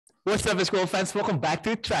What's up, school fans? Welcome back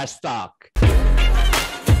to Trash Talk.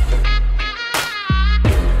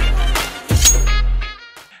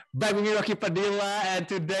 Back with me, Rocky Padila, and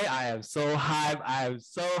today I am so hyped. I am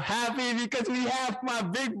so happy because we have my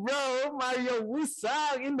big bro, Mario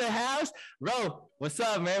Wuysang, in the house. Bro, what's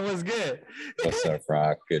up, man? What's good? What's up,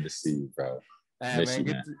 Rock? Good to see you, bro. Miss man,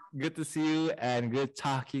 you, good to see you and good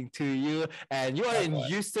talking to you. And you are in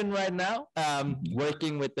Houston right now,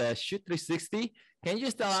 working with the Shoot 360. Can you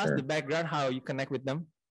just tell us the background, how you connect with them?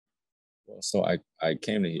 Well, so I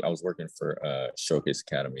was working for Showcase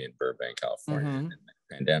Academy in Burbank, California, and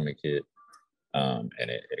the pandemic hit, and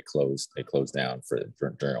it closed. It closed down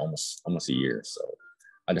during almost a year. So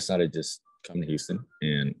I decided to just come to Houston,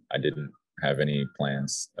 and I didn't have any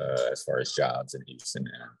plans as far as jobs in Houston.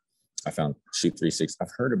 And I found Shoot 360.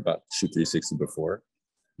 I've heard about Shoot 360 before,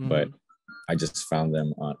 but I just found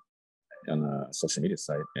them on a social media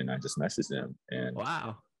site, and I just messaged them, and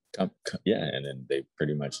and then they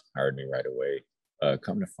pretty much hired me right away.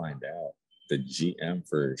 Come to find out, the GM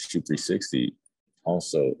for Shoot 360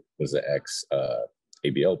 also was an ex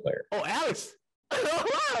ABL player. Oh, Alex.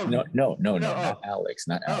 No, not Alex.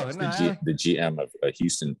 Not Alex. The GM of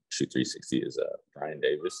Houston Shoot 360 is Brian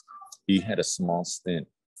Davis. He had a small stint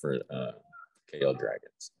for KL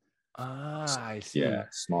Dragons. I see. Yeah,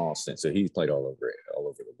 small stint. So he played all over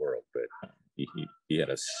the world, but he had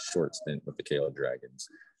a short stint with the KL Dragons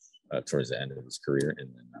towards the end of his career, and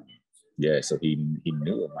then so he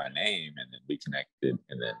knew of my name, and then we connected,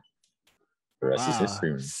 and then the rest is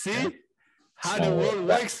history. See how the world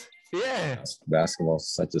works. Yeah, basketball's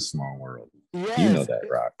such a small world. Yes, you know that,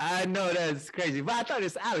 Rock. I know that's crazy, but I thought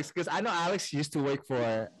it's Alex because I know Alex used to work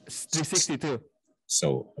for 360 too.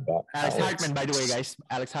 So about Alex Hartman, by the way, guys.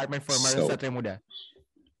 Alex Hartman for Mario Satria Muda.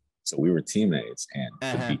 So we were teammates, and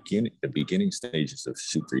the beginning stages of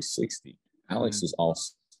Shoot 360, Alex is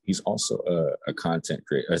also a content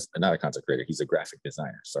creator, not a content creator. He's a graphic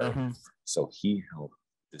designer. So he helped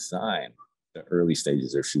design the early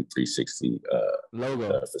stages of Shoot 360,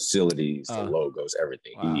 logo, the facilities, the logos,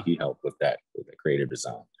 everything. Wow. He helped with that, with the creative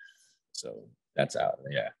design. So that's out.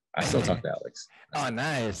 Yeah. I still talk to Alex. Oh,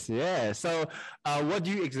 nice. Yeah. So what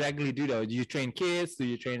do you exactly do, though? Do you train kids? Do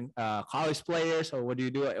you train college players? Or what do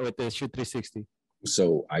you do with the Shoot 360?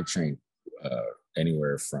 So I train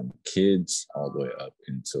anywhere from kids all the way up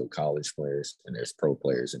into college players, and there's pro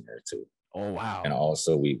players in there too. Oh, wow. And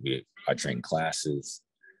also I train classes.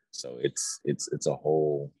 So it's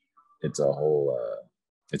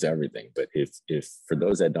everything. But if for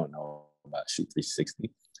those that don't know about Shoot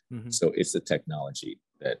 360, so it's a technology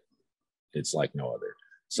that it's like no other.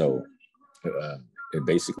 So it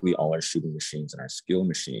basically, all our shooting machines and our skill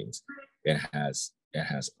machines, it has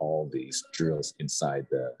all these drills inside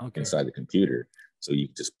the computer. So you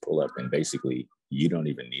can just pull up, and basically you don't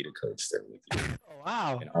even need a coach there with you. Oh,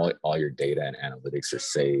 wow. And all your data and analytics are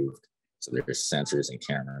saved. So there's sensors and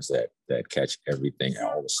cameras that catch everything,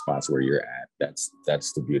 all the spots where you're at. That's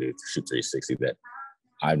the beauty of Shoot 360 that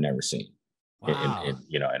I've never seen. Wow.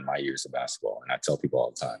 in my years of basketball. And I tell people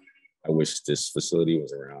all the time, I wish this facility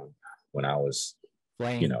was around when I was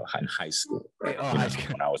playing, in high school. When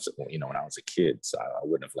I was a kid, so I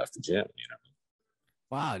wouldn't have left the gym.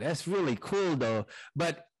 Wow, that's really cool though.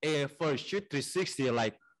 But for Shoot 360,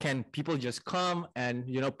 like, can people just come and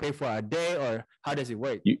pay for a day, or how does it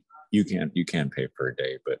work? You can pay per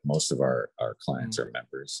day, but most of our clients are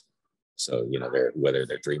members. So whether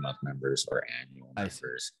they're 3-month members or annual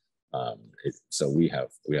members. So we have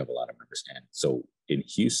a lot of members, and so in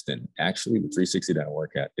Houston, actually, the 360 that I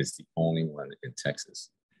work at is the only one in Texas.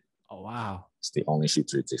 Oh, wow! It's the only Shoot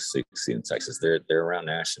 360 in Texas. They're around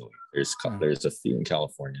nationally. There's a few in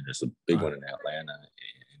California. There's a big one in Atlanta,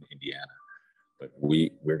 in Indiana, but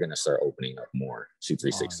we're gonna start opening up more Shoot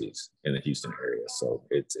 360s in the Houston area. So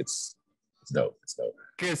it's dope. It's dope.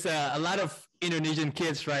 Because a lot of Indonesian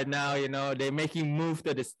kids right now, they're making move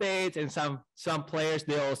to the States, and some players,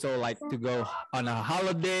 they also like to go on a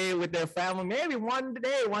holiday with their family. Maybe one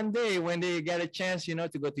day when they get a chance,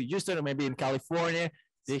 to go to Houston or maybe in California,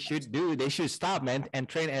 they should stop, man, and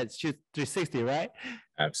train at Shoot 360, right?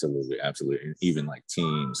 Absolutely. And even like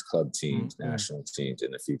teams, club teams, national teams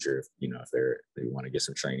in the future, if they want to get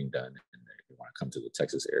some training done and they want to come to the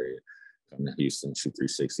Texas area, come to Houston, Shoot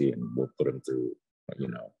 360, and we'll put them through,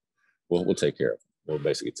 we'll take care of them. We'll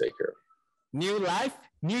basically take care of them. New life,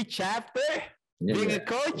 new chapter, being a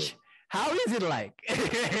coach. How is it like?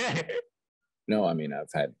 No, I mean,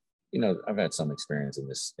 I've had some experience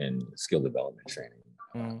in skill development training.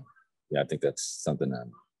 I think that's something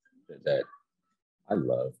that I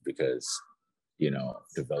love, because,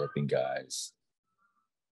 developing guys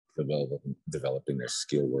developing their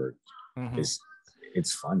skill work is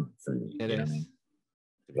it's fun for me. It you know is. what I mean?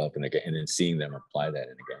 Developing the game and then seeing them apply that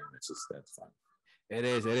in a game. That's fun. It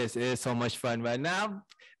is so much fun. But now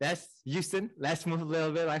that's Houston. Let's move a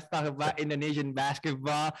little bit. Let's talk about Indonesian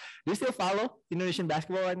basketball. Do you still follow Indonesian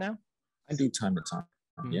basketball right now? I do time to time.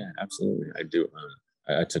 Yeah, absolutely. I do.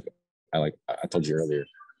 I told you earlier,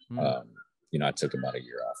 I took about a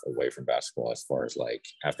year off away from basketball as far as like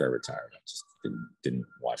after I retired. I just didn't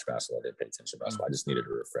watch basketball. I didn't pay attention to basketball. I just needed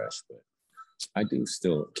to refresh. But I do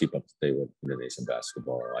still keep up to date with Indonesian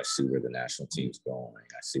basketball. I see where the national team's going.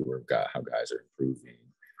 I see how guys are improving.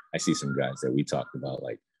 I see some guys that we talked about,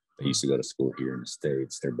 like they used to go to school here in the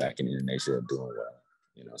States. They're back in Indonesia doing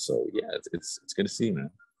well. So yeah, it's good to see,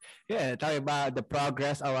 man. Yeah, talking about the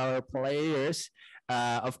progress of our players.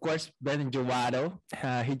 Of course, Brandon Jawado,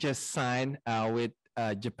 he just signed with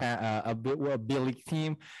Japan, a big league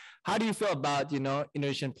team. How do you feel about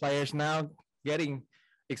Indonesian players now getting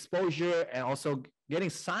exposure and also getting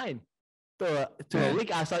signed to a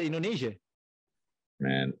league outside Indonesia?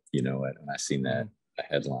 Man, you know what? When I seen that a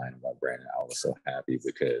headline about Brandon, I was so happy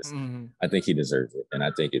because I think he deserves it, and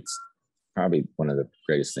I think it's probably one of the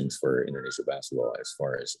greatest things for Indonesia basketball as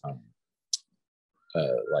far as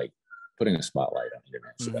like putting a spotlight on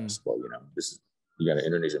Indonesia basketball. You got an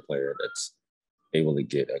Indonesian player that's able to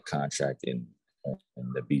get a contract in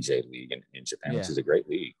the BJ League in Japan, which is a great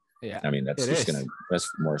league. Yeah, I mean that's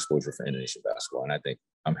more exposure for Indonesian basketball, and I think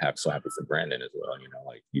I'm so happy for Brandon as well.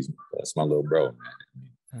 Like that's my little bro,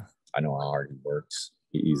 man. I know how hard he works.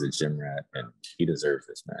 He's a gym rat, and he deserves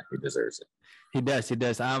this, man. He deserves it. He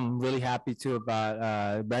does. I'm really happy too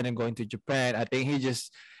about Brandon going to Japan. I think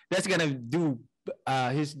that's gonna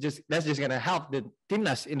help the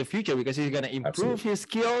Timnas in the future because he's gonna improve his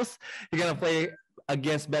skills. He's gonna play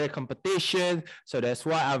against better competition. So that's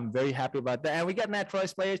why I'm very happy about that. And we got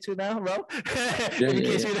naturalized players too now, bro. In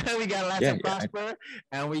case you know, we got Lasse Prosper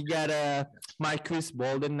and we got Marcus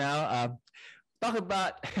Bolden now. Talk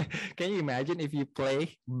about, can you imagine if you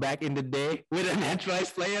play back in the day with a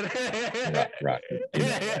naturalized player? Rocky.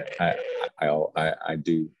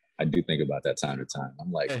 I do think about that time to time.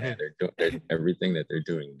 I'm like, man, they're everything that they're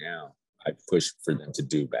doing now. I pushed for them to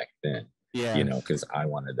do back then. Yeah. Because I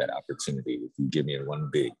wanted that opportunity. If you give me one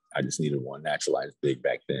big, I just needed one naturalized big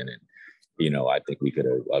back then, and I think we could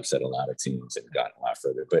have upset a lot of teams and gotten a lot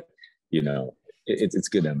further. But it's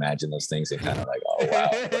good to imagine those things and kind of like, oh wow.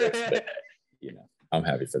 But I'm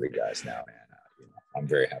happy for the guys now, man. I'm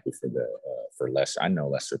very happy for Lester. I know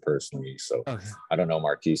Lester personally, so I don't know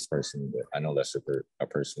Marquise personally, but I know Lester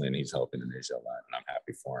personally, and he's helping Indonesia a lot, and I'm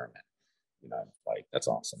happy for him. And like that's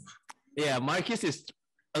awesome. Yeah, Marquise is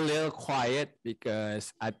a little quiet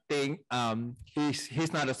because I think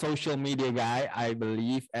he's not a social media guy, I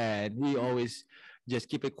believe, and he always just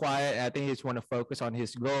keep it quiet. I think he's want to focus on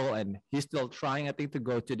his goal, and he's still trying, I think, to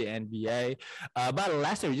go to the NBA. About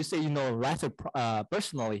Lester, you say Lester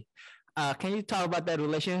personally. Can you talk about that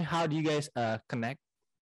relation? How do you guys connect?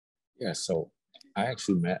 Yeah, so I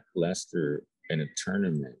actually met Lester in a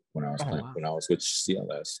tournament when I was playing, when I was with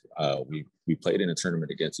CLS. We played in a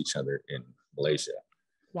tournament against each other in Malaysia.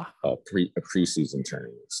 Wow. A preseason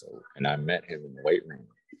tournament. So, and I met him in the weight room.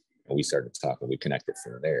 And we started talking. We connected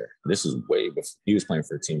from there. This is way before he was playing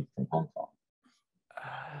for a team from Hong Kong.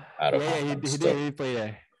 Hong Kong. He played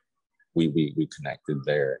there. We connected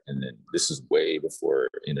there, and then this is way before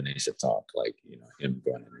Indonesia talk, like him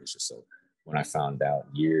going to Indonesia. So when I found out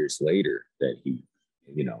years later that he,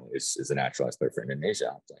 is a naturalized player for Indonesia,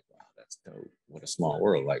 I was like, wow, that's dope. What a small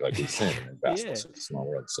world! Like we said, basketball is a small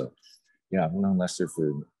world. So yeah, I've known Lester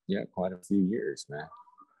for quite a few years, man.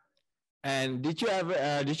 And did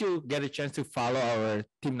you get a chance to follow our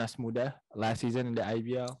Timnas Muda last season in the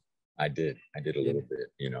IBL? I did a little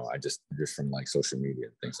bit, I just from like social media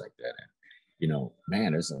and things like that. And,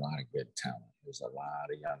 man, there's a lot of good talent. There's a lot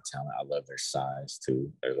of young talent. I love their size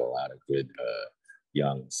too. There's a lot of good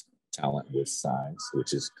young talent with size,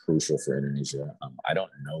 which is crucial for Indonesia. I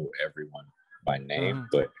don't know everyone by name,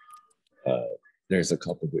 but there's a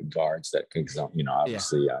couple good guards that can,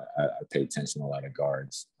 obviously I pay attention to a lot of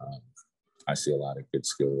guards. I see a lot of good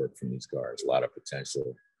skill work from these guards, a lot of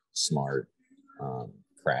potential, smart,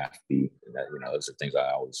 crafty. And that, those are things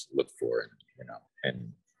I always look for.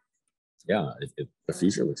 And the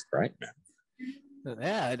future looks bright, man.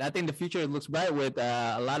 Yeah, I think the future looks bright with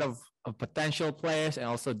a lot of potential players and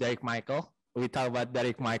also Derek Michael. We talk about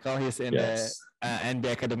Derek Michael. He's in the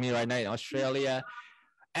NBA Academy right now in Australia.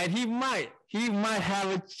 And he might have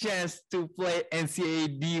a chance to play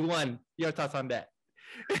NCAA D1. Your thoughts on that?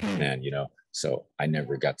 Man, so I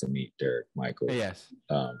never got to meet Derek Michael. Yes.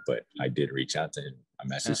 But I did reach out to him. I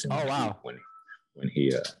messaged him Oh, wow. when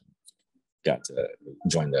he got to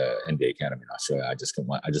join the NBA Academy in Australia. I just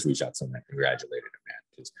reached out to him and congratulated him, man,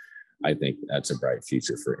 because I think that's a bright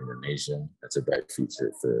future for Indonesia. That's a bright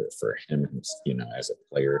future for him, you know, as a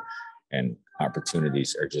player, and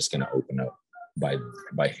opportunities are just going to open up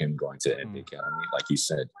by him going to the NBA Academy. Like you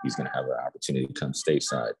said, he's going to have an opportunity to come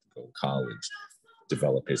stateside, go to college,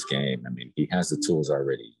 develop his game. I mean, he has the tools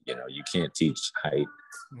already. You know, you can't teach height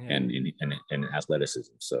and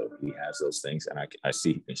athleticism. So he has those things, and I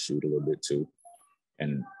see he can shoot a little bit too.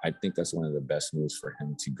 And I think that's one of the best moves for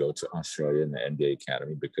him to go to Australia in the NBA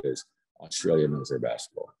Academy, because Australia knows their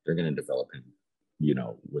basketball. They're going to develop him, you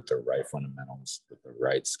know, with the right fundamentals, with the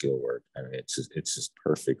right skill work. I mean, it's just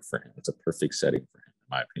perfect for him. It's a perfect setting for him, in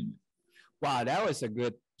my opinion. Wow, that was a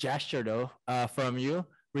good gesture though, from you,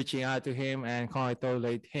 reaching out to him and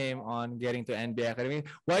congratulate him on getting to NBA Academy.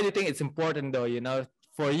 Why do you think it's important though, you know,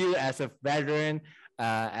 for you as a veteran,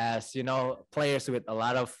 as, you know, players with a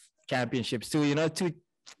lot of championships too, you know, to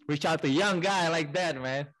reach out to a young guy like that,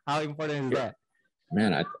 man? How important is that?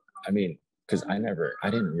 Man, I mean, because I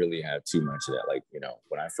didn't really have too much of that. Like, you know,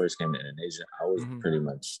 when I first came to Indonesia, I was pretty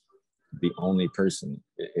much the only person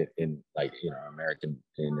in like, you know, American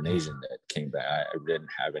Indonesian that came back. I didn't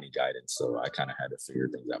have any guidance, so I kind of had to figure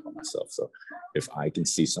things out by myself. So if I can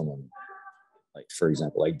see someone, like, for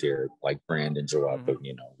example, like Derek, like Brandon, Joab,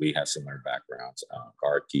 you know, we have similar backgrounds,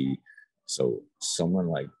 Garky. So someone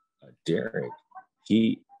like Derek,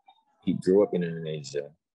 he grew up in Indonesia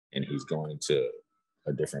and he's going to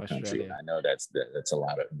a different country. And I know that's a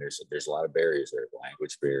lot of, there's a lot of barriers there,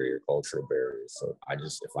 language barrier, cultural barriers. So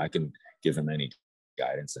if I can give him any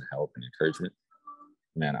guidance and help and encouragement,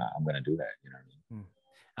 man, I'm going to do that. You know what I mean?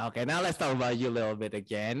 Okay, now let's talk about you a little bit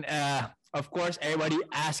again. Of course, everybody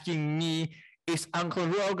asking me, is Uncle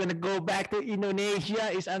Ro going to go back to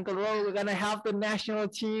Indonesia? Is Uncle Ro going to help the national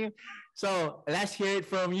team? So let's hear it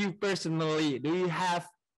from you personally. Do you have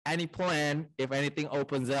any plan, if anything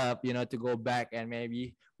opens up, you know, to go back and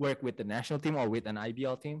maybe work with the national team or with an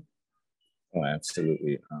IBL team? Oh,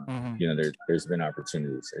 absolutely. You know, there's been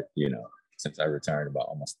opportunities, you know, since I retired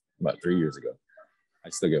about 3 years ago. I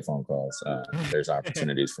still get phone calls. There's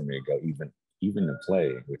opportunities for me to go even to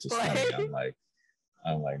play, which is funny.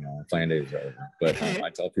 I'm like, no, playing days are over. But I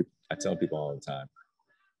tell people all the time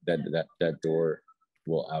that door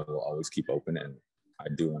I will always keep open, and I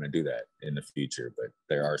do want to do that in the future. But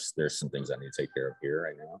there's some things I need to take care of here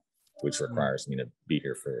right now, which requires me to be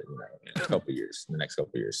here for, you know, in the next couple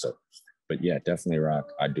of years. So, but yeah, definitely,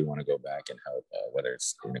 Rock. I do want to go back and help, whether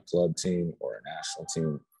it's in a club team or a national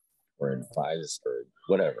team or advise or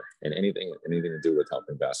whatever, and anything to do with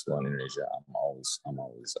helping basketball in Indonesia. I'm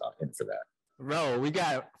always in for that. Bro, we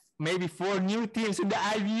got maybe 4 new teams in the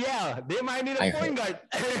IBL. They might need a point guard.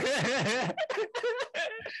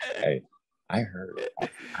 Hey, I heard.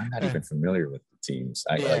 I'm not even familiar with the teams.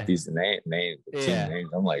 I like these names, team names.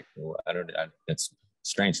 I'm like, well, it's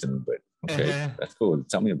strange to me, but okay, that's cool.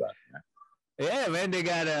 Tell me about it, man. Yeah, man, they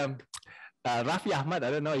got Raffi Ahmad.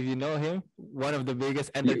 I don't know if you know him. One of the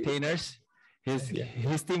biggest entertainers. His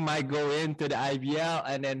team might go into the IBL,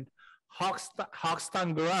 and then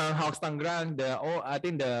Hoxton Grant, I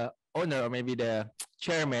think the owner or maybe the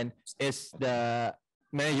chairman is the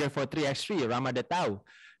manager for 3x3, Ramadatau.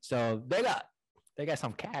 So they got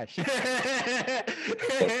some cash.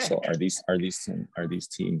 So are these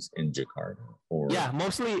teams in Jakarta? Or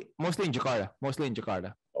mostly in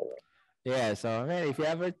Jakarta. Oh. Yeah, so man, if you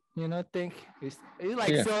ever, you know, think he's like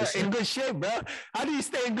in good shape, bro. How do you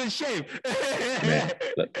stay in good shape? Man,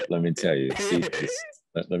 let me tell you. See,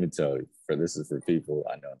 let me tell you. This is for people.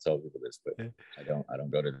 I don't tell people this, but I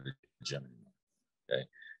don't go to the gym anymore. Okay,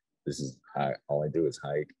 this is all I do is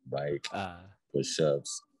hike, bike,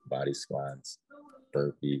 push-ups, body squats,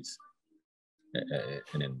 burpees,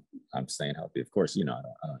 and then I'm staying healthy. Of course, you know,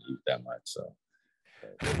 I don't eat that much, so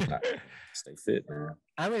stay fit, man.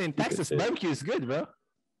 I mean, in Texas, barbecue is good, bro.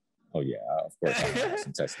 Oh yeah, of course I have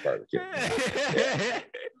some Texas barbecue.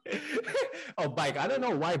 Oh, bike. I don't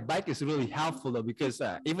know why bike is really helpful though, because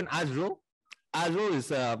even Azrul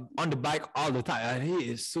is on the bike all the time, and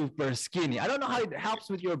he is super skinny. I don't know how it helps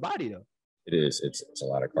with your body though. It is. It's a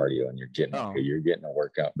lot of cardio, and you're getting a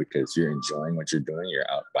workout because you're enjoying what you're doing. You're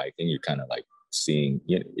out biking. You're kind of like seeing.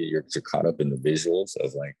 You're caught up in the visuals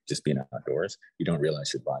of like just being outdoors. You don't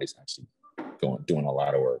realize your body's actually doing a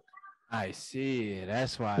lot of work. I see.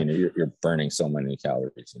 That's why. You know, you're burning so many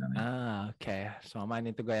calories. You know what I mean? Okay. So I might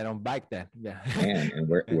need to go ahead on bike then. Yeah. And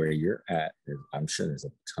where you're at, I'm sure there's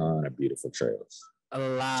a ton of beautiful trails. A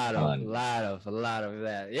lot of, Ton. a lot of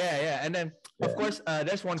that. Yeah. And then, of Yeah. course,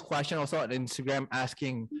 there's one question also on Instagram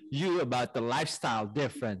asking you about the lifestyle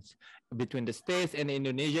difference between the States and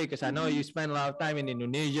Indonesia, because I know you spent a lot of time in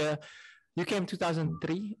Indonesia. You came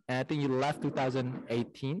 2003, and I think you left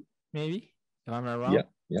 2018, maybe, if I'm not wrong. Yeah.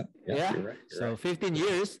 Yeah. You're right. So 15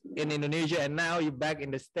 years in Indonesia, and now you're back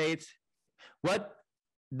in the States. What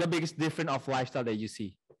the biggest difference of lifestyle that you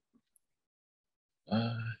see?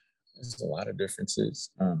 There's a lot of differences.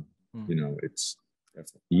 You know, it's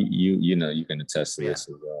you know, you can attest to this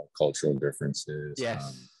as well. Cultural differences,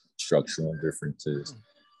 Yes. structural differences.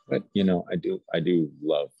 But you know, I do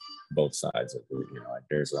love both sides of it. You know, like,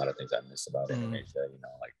 there's a lot of things I miss about Indonesia. You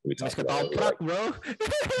know, like we talked about, Like, bro.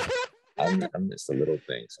 I miss the little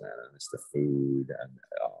things, man. I miss the food, and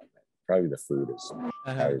probably the food is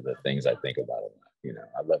probably the things I think about a lot. You know,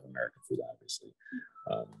 I love American food, obviously,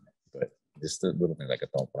 but just the little things like a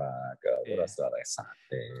toprak, what else? Like satay.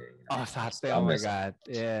 You know, Satay! Oh my god,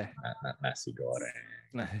 yeah. Nasi goreng.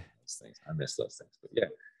 Those things. I miss those things. But yeah,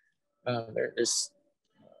 there's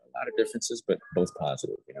a lot of differences, but both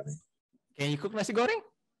positive. You know what I mean? Can you cook nasi goreng?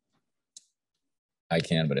 I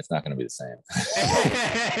can, but it's not going to be the same.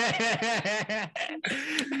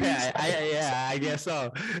 I guess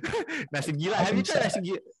so. Nasi gila. Have you tried nasi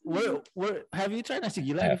gila? Have you tried nasi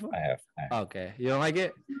gila before? I have. Okay, you don't like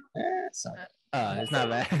it? It's not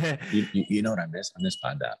bad. you know what I miss? I miss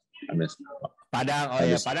Padang. I miss Padang. Oh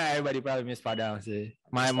yeah, Padang. Everybody probably miss Padang. See,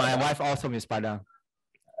 my wife also miss Padang.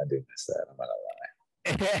 I do miss that. I'm not gonna lie.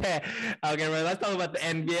 Okay, well, let's talk about the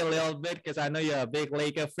NBA a little bit, because I know you're a big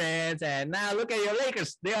Laker fans, and now look at your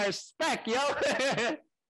Lakers. They are stacked, yo.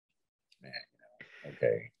 Man,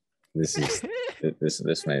 okay. This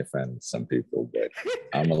may offend some people, but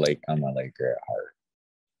I'm a Laker at heart,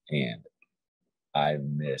 and I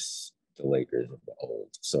miss the Lakers of the old.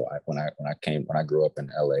 So when I grew up in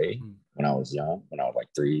LA, when I was young, when I was like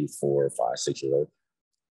 3, 4, 5, 6 years old,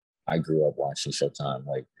 I grew up watching Showtime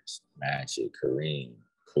Lakers, Magic, Kareem,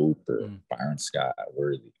 Cooper, Byron Scott,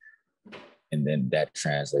 Worthy. And then that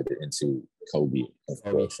translated into Kobe, of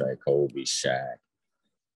course, right? Kobe, Shaq.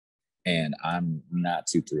 And I'm not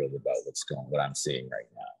too thrilled about what I'm seeing right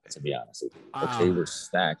now, to be honest with you. Okay, we're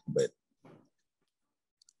stacked, but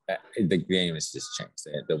the game has just changed.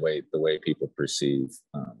 The way people perceive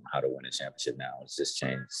how to win a championship now has just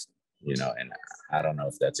changed. You know, and I don't know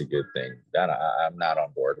if that's a good thing. That I'm not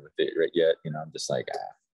on board with it right yet. You know, I'm just like,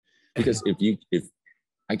 because if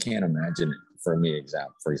I can't imagine, for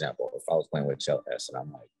example, if I was playing with Chelsea and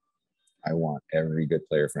I'm like, I want every good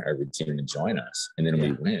player from every team to join us, and then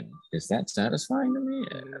we win. Is that satisfying to me?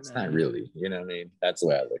 It's not really. You know what I mean? That's the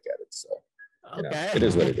way I look at it. So, you know, it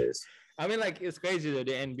is what it is. I mean, like, it's crazy that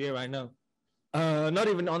the NBA right now. Not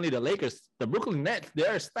even only the Lakers, the Brooklyn Nets,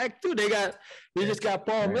 they're stacked too. They just got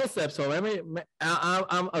Paul Millsap. So I mean,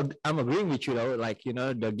 I'm agreeing with you though. Like, you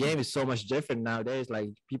know, the game is so much different nowadays. Like,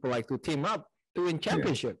 people like to team up to win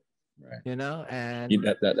championship. Right. You know, and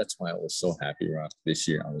that's why I was so happy, Ross. This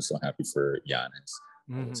year, I was so happy for Giannis.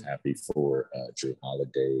 I was happy for Drew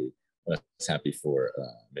Holiday. I was happy for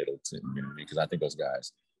Middleton. You know, because I think those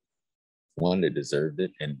guys, one, they deserved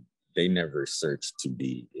it, and they never searched to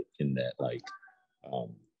be in that like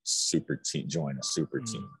super team, join a super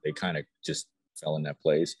team. They kind of just fell in that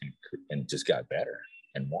place and just got better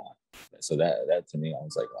and won. So that to me, I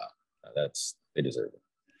was like, wow, they deserve it.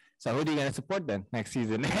 So who do you gonna support then next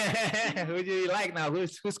season? Who do you like now?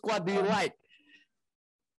 Whose squad do you like?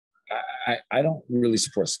 I don't really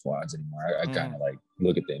support squads anymore. I kind of like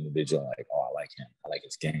look at the individual, like, oh, I like him. I like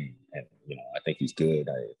his game, and you know, I think he's good.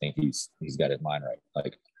 I think he's got his mind right.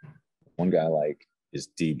 Like, one guy I like is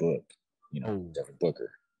D Book, you know, Devin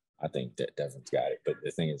Booker. I think that Devin's got it. But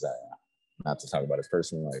the thing is, not to talk about his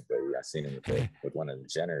personal life, but I seen him with one of the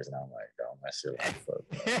Jenners, and I'm like, don't mess your life up.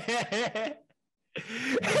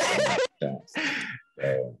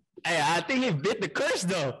 Hey, I think he beat the curse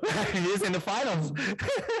though. He's in the finals.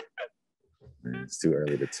 Man, it's too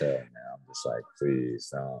early to tell, man. I'm just like, please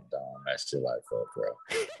don't mess your life up, bro.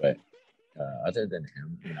 But other than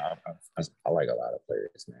him, you know, I like a lot of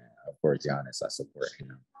players, man. Of course, Giannis, I support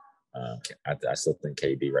him. I still think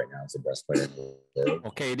KD right now is the best player in the world.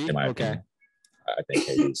 KD? In my opinion. I think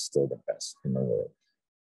KD is still the best in the world.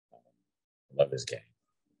 Love his game.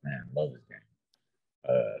 Man, love his game.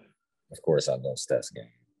 Of course, I love Steph's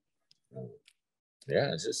game.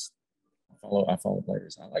 Yeah, it's just I follow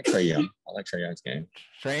players. I like Trae Young. I like Trae Young's game.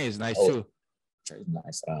 Trae is nice too. Trae's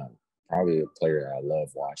nice. Probably a player I love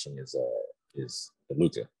watching is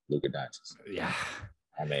Luka Doncic. Yeah.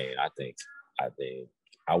 I mean, I think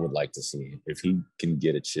I would like to see him if he can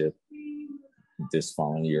get a chip. this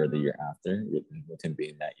following year or the year after, with him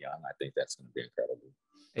being that young, I think that's going to be incredible.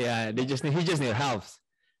 Yeah, he just need help.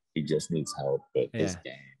 He just needs help, but his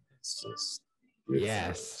game is just beautiful.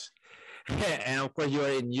 Yes. And of course, you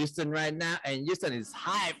are in Houston right now, and Houston is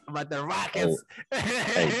hype about the Rockets.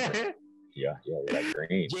 Yeah, like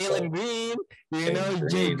Green. Jalen Green,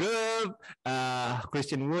 Jacob,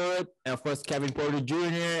 Christian Wood, and of course, Kevin Porter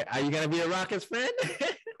Jr. Are you going to be a Rockets fan?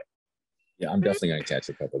 Yeah, I'm definitely going to catch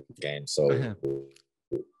a couple of games. So,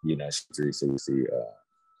 360,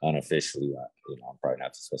 unofficially, I'm probably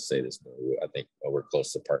not supposed to say this, but I think we're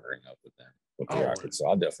close to partnering up with them, with the Rockets. So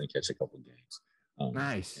I'll definitely catch a couple of games.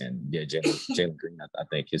 Nice. And yeah, Jalen Green, I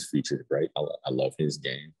think his future is bright. I love his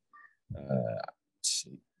game.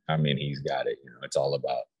 I mean, he's got it. It's all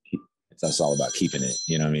about keeping it.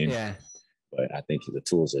 You know what I mean? Yeah. But I think the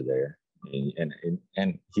tools are there,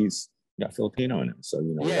 and he's got Filipino in him. So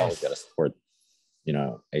we always got to support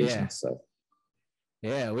Asians. So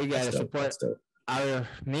yeah, we got to support our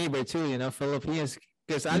neighbor too. Filipinos,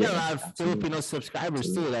 because I got a lot of Filipino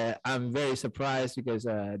subscribers too. That I'm very surprised because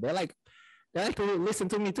they like to listen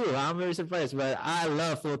to me too. I'm very surprised, but I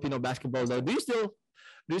love Filipino basketball though. Do you still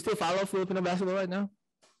follow Filipino basketball right now?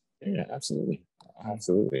 Yeah, absolutely. I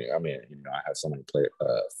mean, I have so many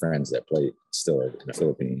friends that play still in the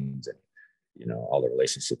Philippines, and all the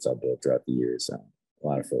relationships I've built throughout the years. A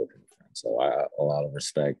lot of Filipino friends, so a lot of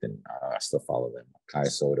respect, and I still follow them. Kai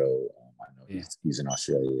Soto, I know he's in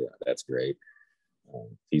Australia. That's great.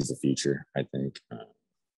 He's the future, I think. I'm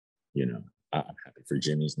happy for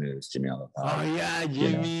Jimmy's news, Jimmy Alapag. Oh yeah,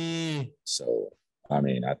 Jimmy. So I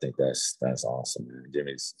mean, I think that's awesome, man.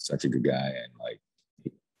 Jimmy's such a good guy, and like,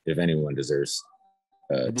 if anyone deserves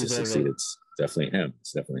to succeed, it's definitely him.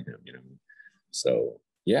 You know what I mean? So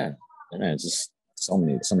yeah, man, just so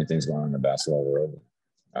many things going on in the basketball world.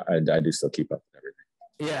 I do still keep up with everything.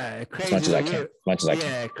 Yeah, crazy. As much as I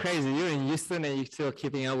can. Crazy. You're in Houston and you're still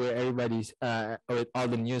keeping up with everybody's with all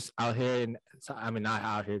the news out here. Not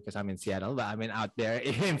out here because I'm in Seattle, but I mean out there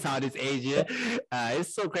in Southeast Asia.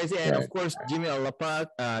 It's so crazy. And of course, Jimmy Alapag,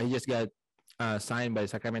 he just got signed by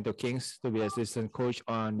Sacramento Kings to be assistant coach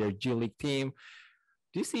on their G League team.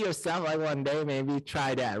 Do you see yourself like one day maybe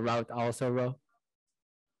try that route also, bro?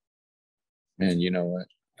 Man, you know what?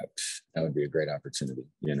 That would be a great opportunity.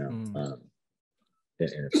 And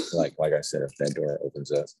if, like I said, if that door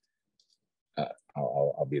opens up,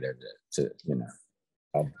 I'll be there to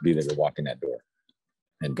I'll be there to walk in that door.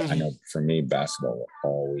 And I know for me, basketball will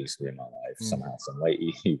always be in my life somehow, some way.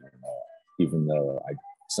 Even though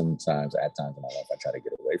sometimes at times in my life I try to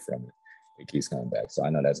get away from it, it keeps coming back. So I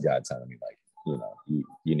know that's God telling me, like,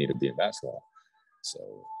 you need to be in basketball. So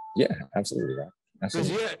yeah, absolutely, right. Because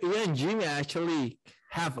you and Jimmy actually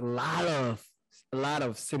have a lot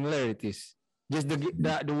of similarities. Just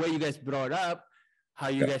the way you guys brought up, how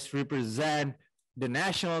you guys represent the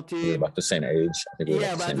national team. We're about the same age.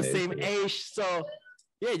 About the same age. So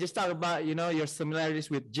yeah, just talk about your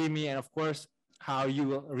similarities with Jimmy, and of course how you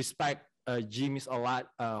will respect Jimmy's a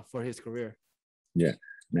lot for his career. Yeah,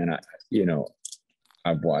 man.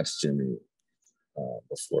 I've watched Jimmy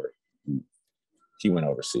before he went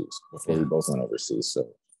overseas. Before we both went overseas,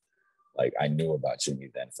 so like I knew about Jimmy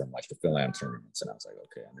then from like the Phil Am tournaments, and I was like,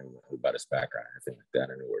 okay, I knew about his background and everything like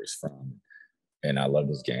that. I knew where he's from, and I loved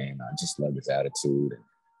his game. I just loved his attitude, and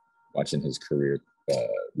watching his career,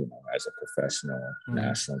 as a professional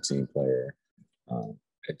national team player.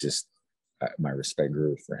 My respect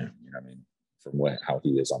grew for him. You know what I mean? From how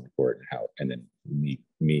he is on the court and then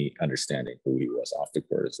me understanding who he was off the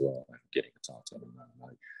court as well, and getting to talk to him.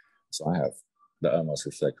 So I have the utmost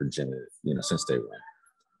respect for Jimmy, since day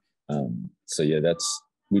one. So yeah,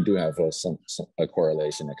 we do have a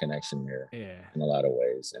correlation, a connection there, in a lot of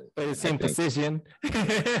ways, and but the same position,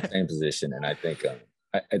 and I think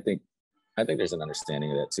there's an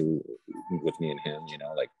understanding of that too with me and him.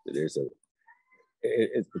 Like there's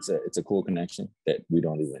it's a cool connection that we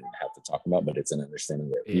don't even have to talk about, but it's an understanding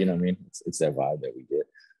that you know what I mean. It's that vibe that we get.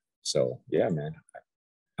 So yeah, man,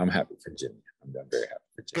 I'm happy for Jimmy. I'm very happy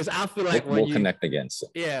for Jimmy. Because I feel like we'll connect again. So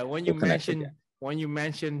when you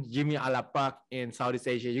mention Jimmy Alapag in Southeast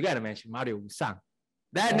Asia, you gotta mention Mario Wuysang.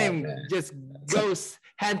 That name just goes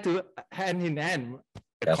hand in hand.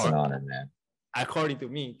 That's an honor, man. According to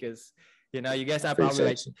me, because you guys are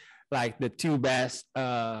probably like the two best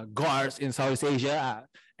guards in Southeast Asia,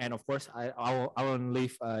 and of course I won't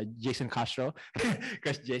leave Jason Castro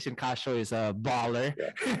because Jason Castro is a baller.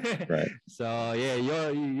 Yeah. Right. So yeah,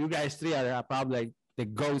 you guys three are probably like the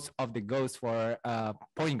ghosts of the ghosts for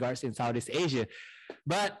point guards in Southeast Asia.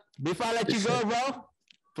 But before I let you go, bro,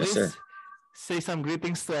 please say some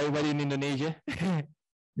greetings to everybody in Indonesia.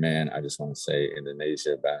 Man, I just want to say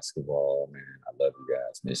Indonesia basketball, man, I love you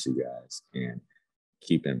guys, miss you guys, and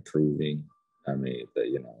keep improving. I mean,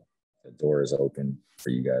 the door is open for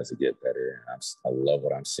you guys to get better. And I love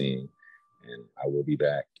what I'm seeing, and I will be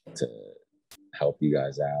back to help you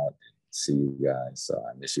guys out and see you guys. So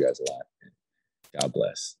I miss you guys a lot. And God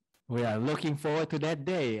bless. We are looking forward to that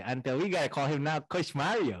day until we gotta call him now Coach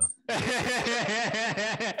Mario.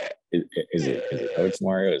 Is it Coach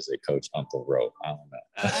Mario or is it Coach Uncle Ro? I don't know.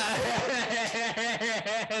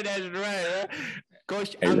 That's right.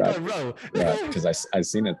 Coach Uncle Ro. Right, because I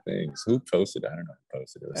seen a thing. Who posted? I don't know who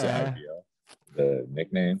posted it. It was IBL. The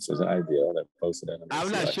nicknames was it IBL that posted it? I'm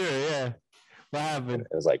not sure. Yeah. What happened?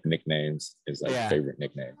 It was like nicknames. It's like favorite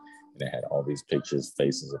nickname. And it had all these pictures,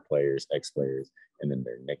 faces of players, ex-players, and then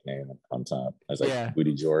their nickname on top. I was like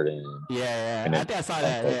Woody Jordan. Yeah. And I think I saw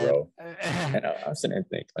that. Ro. And I'm sitting there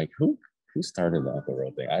thinking, like, who started the Uncle Ro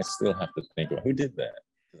thing? I still have to think about who did that.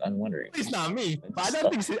 I'm wondering. It's not me. But I don't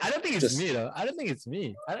think it's me though. I don't think it's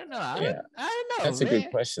me. I don't know. I don't know. That's a good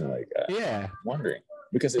question. Like, I'm wondering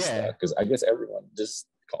because it's because I guess everyone just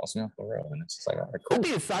calls me Uncle Ro, and it's just like, all right, cool. I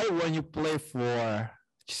think it started when you play for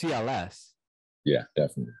CLS. Yeah,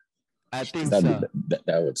 definitely. I think so.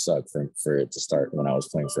 That would suck for it to start when I was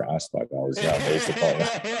playing for Aspak. I was basically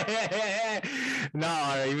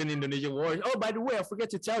no, or even Indonesian Warriors. Oh, by the way, I forgot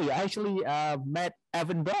to tell you, I actually met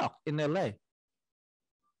Evan Brock in LA.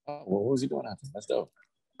 Oh, what was he doing after? That's dope.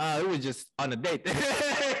 It was just on a date.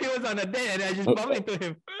 He was on a date, and I just bumped into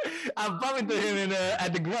him. I bumped into him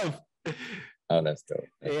at the Grove. Oh, that's dope.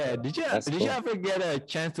 Did you ever get a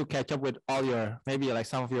chance to catch up with all your maybe like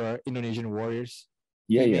some of your Indonesian Warriors?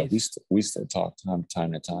 Yeah. We still talk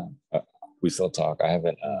time to time. We still talk. I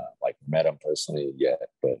haven't like met him personally yet,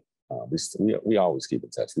 but we always keep in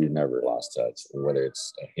touch. We've never lost touch. Whether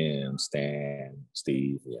it's him, Stan,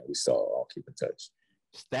 Steve, we still all keep in touch.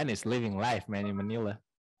 Stan is living life, man, in Manila.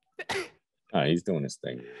 He's doing his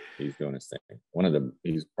thing. He's probably one of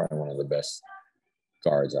the best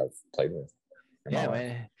guards I've played with. Yeah,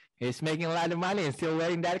 man. He's making a lot of money and still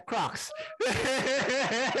wearing that Crocs.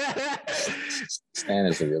 Stan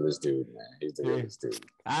is the realest dude, man. He's the realest dude.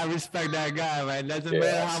 I respect that guy, man. Doesn't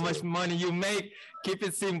matter how much money you make. Keep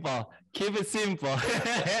it simple. Keep it simple.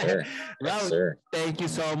 Yes, sir. Thank you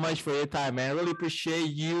so much for your time, man. I really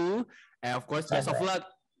appreciate you. And of course, best of luck.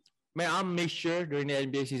 Man, I'll make sure during the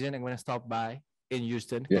NBA season I'm gonna stop by in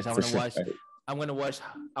Houston because I want to watch.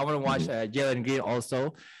 I want to watch Jalen Green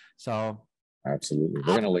also. So absolutely,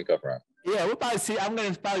 we're gonna link up, right? Yeah, I'm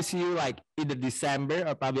gonna probably see you like either December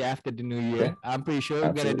or probably after the New Year. Yeah. I'm pretty sure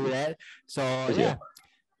we're gonna do that. So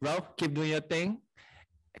bro, keep doing your thing.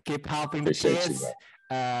 Keep helping the kids.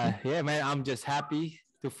 Yeah, man, I'm just happy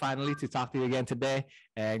to finally talk to you again today.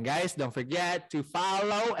 And guys, don't forget to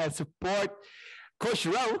follow and support Coach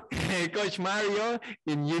Ro, Coach Mario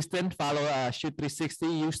in Houston. Follow Shoot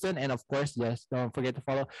 360 Houston, and of course, just don't forget to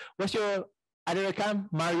follow. What's your other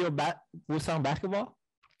account? Mario Wuysang Basketball.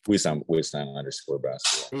 Wuysang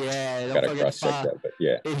 _basketball. Yeah, don't forget to follow.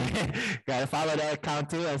 That, but gotta follow that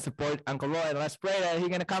account too and support Uncle Ro. And let's pray that he's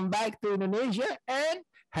gonna come back to Indonesia and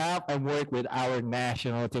help and work with our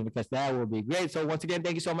national team because that will be great. So once again,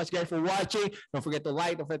 thank you so much, guys, for watching. Don't forget to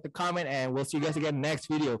like, don't forget to comment, and we'll see you guys again next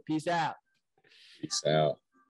video. Peace out. Peace out.